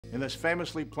In this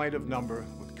famously plaintive number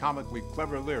with comically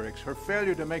clever lyrics, her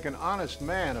failure to make an honest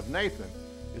man of Nathan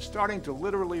is starting to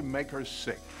literally make her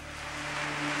sick.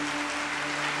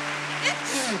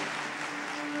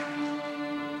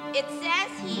 It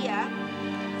says here,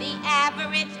 the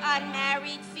average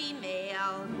unmarried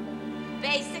female,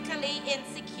 basically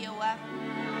insecure,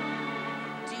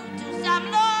 due to some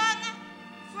long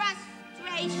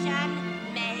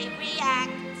frustration, may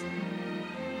react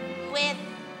with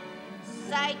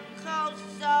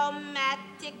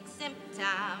psychosomatic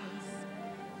symptoms,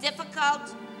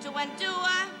 difficult to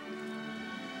endure,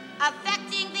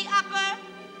 affecting the upper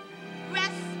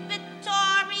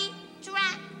respiratory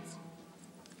tract.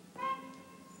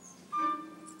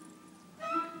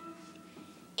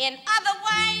 In other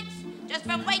words, just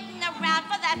from waiting around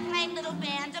for that plain little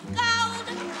band of gold,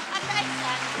 a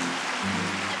person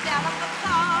develop a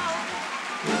cold.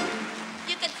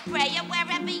 You can spray her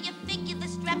wherever you think you're the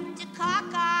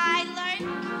streptococcus lurk.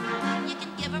 You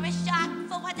can give her a shot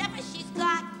for whatever she's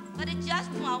got, but it just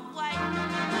won't work.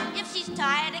 If she's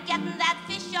tired of getting that